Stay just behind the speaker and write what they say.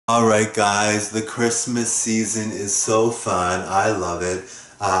Alright guys, the Christmas season is so fun. I love it.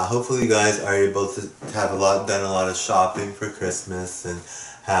 Hopefully you guys are able to have done a lot of shopping for Christmas and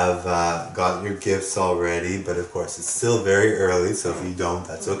have got your gifts already, but of course it's still very early, so if you don't,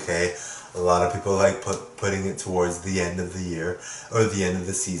 that's okay. A lot of people like putting it towards the end of the year or the end of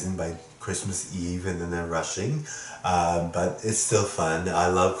the season by Christmas Eve, and then they're rushing. But it's still fun. I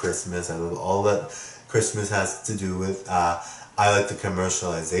love Christmas. I love all that Christmas has to do with. I like the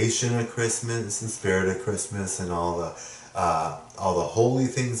commercialization of Christmas and spirit of Christmas and all the holy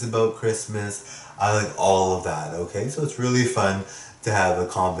things about Christmas. I like all of that. Okay, so it's really fun to have a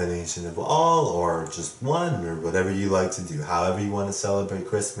combination of all, or just one, or whatever you like to do. However you want to celebrate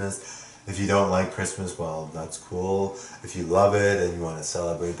Christmas. If you don't like Christmas, well, that's cool. If you love it and you want to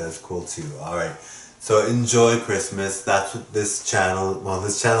celebrate, that's cool too. All right. So enjoy Christmas. That's what this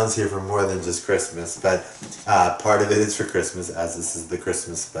channel's here for more than just Christmas, but part of it is for Christmas, as this is the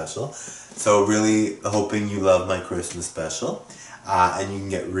Christmas special. So really hoping you love my Christmas special, and you can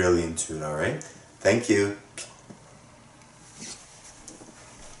get really into it, all right? Thank you.